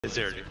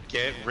Wizard,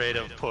 get rid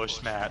of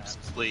push maps,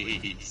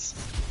 please.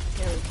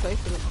 Yeah,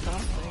 replace it with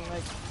something,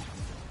 like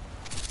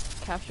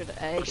capture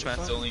the egg. Push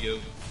maps only go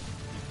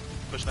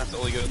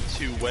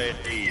two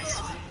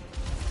ways.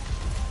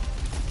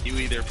 You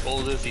either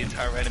pull as the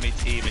entire enemy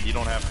team and you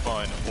don't have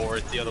fun, or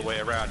it's the other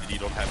way around and you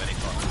don't have any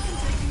fun.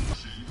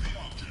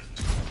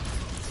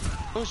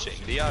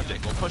 Pushing the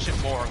object. Well, push it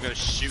more, I'm gonna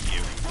shoot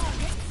you.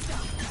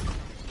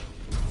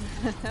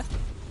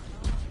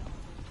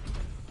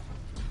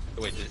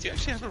 Wait, does he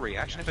actually have a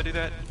reaction if I do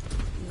that?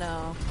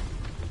 No.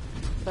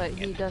 But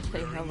he does say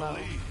hello.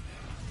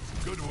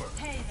 Good work.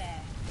 Hey there.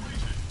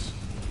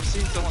 See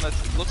someone that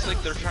looks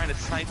like they're trying to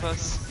snipe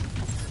us?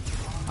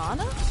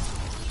 Anna?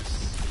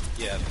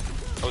 Yeah.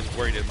 I was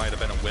worried it might have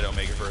been a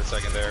Widowmaker for a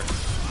second there.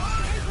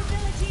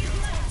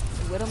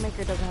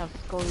 Widowmaker doesn't have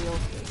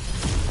scoliosis.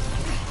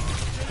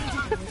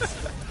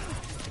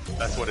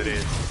 That's what it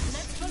is.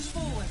 Let's push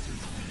forward.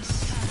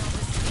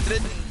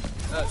 Then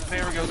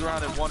Mary goes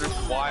around and wonders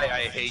why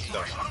I hate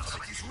them.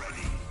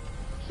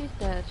 She's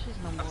dead. She's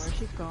no more.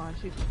 She's gone.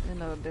 She's in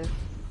the abyss.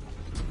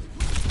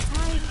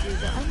 Hi,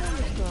 Susan. I know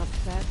you're still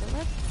upset, but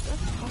let's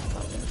talk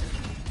about this.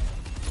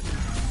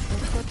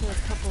 Let's go to a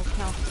couple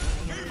counselors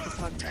and then we can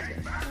talk about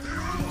this.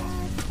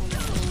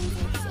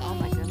 Oh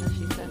my goodness,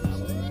 she said no.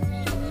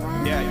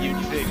 Yeah, you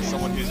think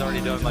someone who's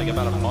already done like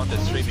about a month of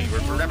streaming.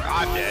 Remember,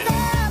 I'm dead.